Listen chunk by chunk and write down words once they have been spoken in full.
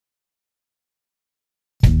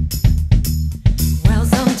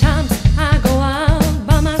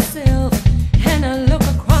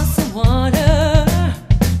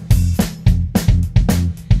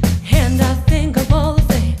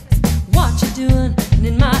doing, and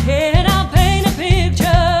in my head I'll paint a picture.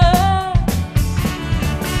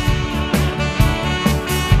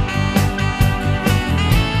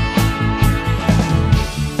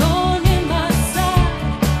 Thorn in my side,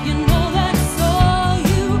 you know that's all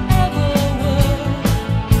you ever were.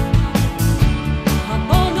 I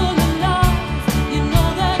bundled the lies, you know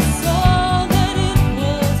that's all that it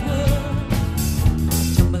was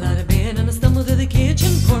worth. Tumble out of bed and I stumble to the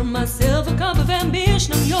kitchen, pour myself a cup of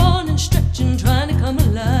ambition. I'm yawning, stretching, trying to come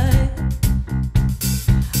alive.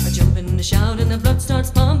 I jump in the shower and the blood starts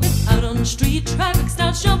pumping.